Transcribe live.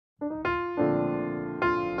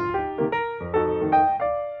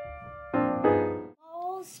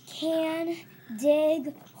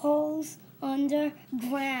dig holes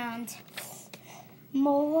underground.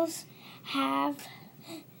 Moles have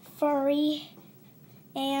furry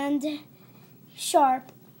and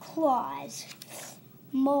sharp claws.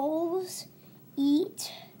 Moles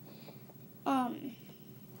eat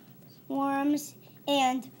worms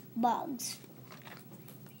and bugs.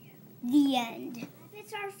 The end.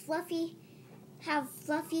 Rabbits have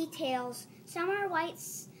fluffy tails. Some are white,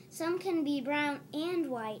 some can be brown and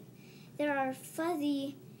white. They are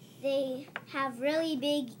fuzzy. They have really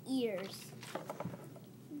big ears.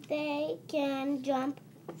 They can jump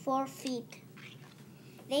 4 feet.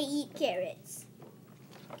 They eat carrots.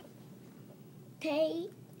 They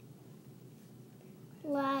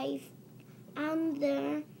live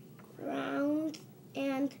underground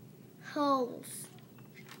and holes.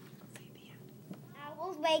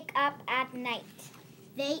 Owls wake up at night.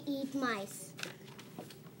 They eat mice.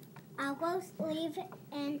 Owls live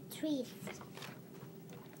in trees.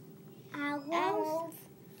 Owls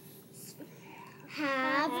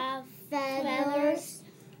have feathers.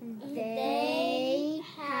 They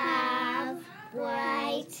have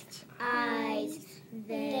bright eyes.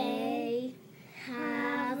 They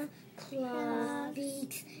have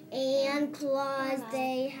beaks and claws.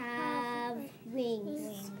 They have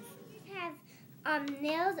wings. They have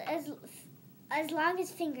nails as long as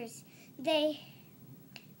fingers. They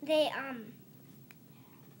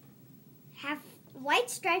have white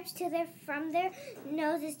stripes from their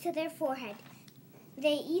noses to their forehead.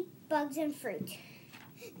 They eat bugs and fruit.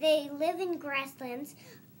 They live in grasslands.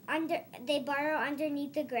 They burrow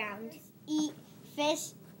underneath the ground. Eat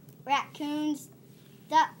fish, raccoons,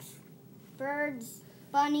 ducks, birds,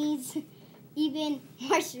 bunnies, even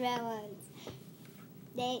marshmallows.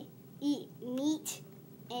 They eat meat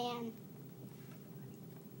and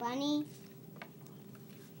honey.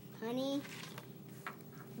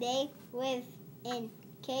 They live in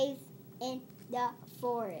caves in the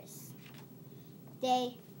forest.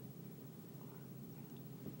 They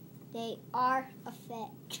are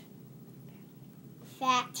fat.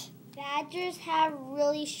 Badgers have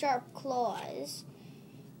really sharp claws.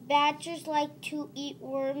 Badgers like to eat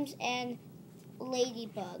worms and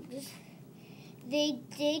ladybugs. They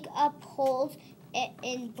dig up holes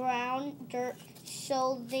in brown dirt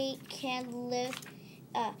so they can live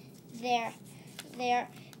there.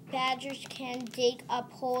 Badgers can dig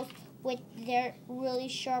up holes with their really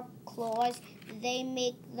sharp claws. They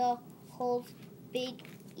make the holes big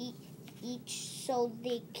each so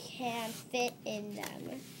they can fit in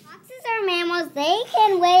them. Foxes are mammals. They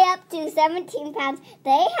can weigh up to 17 pounds.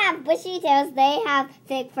 They have bushy tails. They have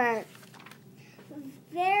thick fur.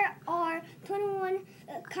 There are 21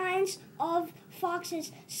 kinds of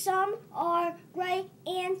foxes. Some are gray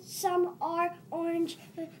and some are orange.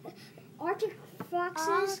 Arctic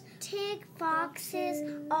foxes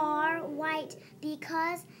are white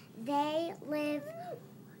because they live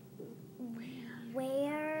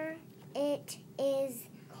where it is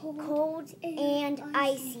cold and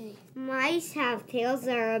icy. Mice have tails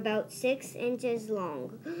that are about 6 inches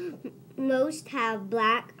long. Most have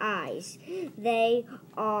black eyes. They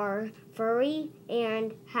are furry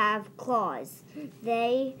and have claws.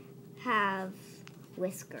 They have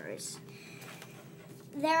whiskers.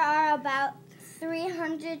 There are about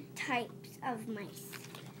 300 types of mice.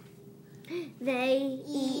 They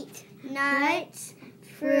eat nuts,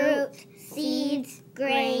 fruit, seeds,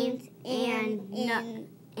 grains, and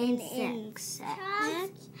insects.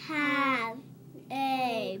 Ducks have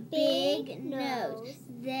a big nose.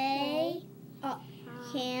 They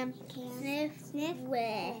can sniff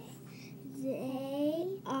with. They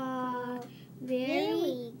are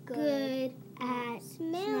very good at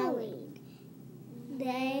smelling.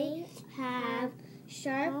 They have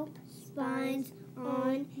sharp spines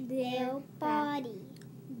on their body.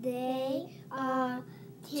 They are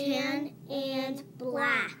tan and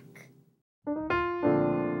black.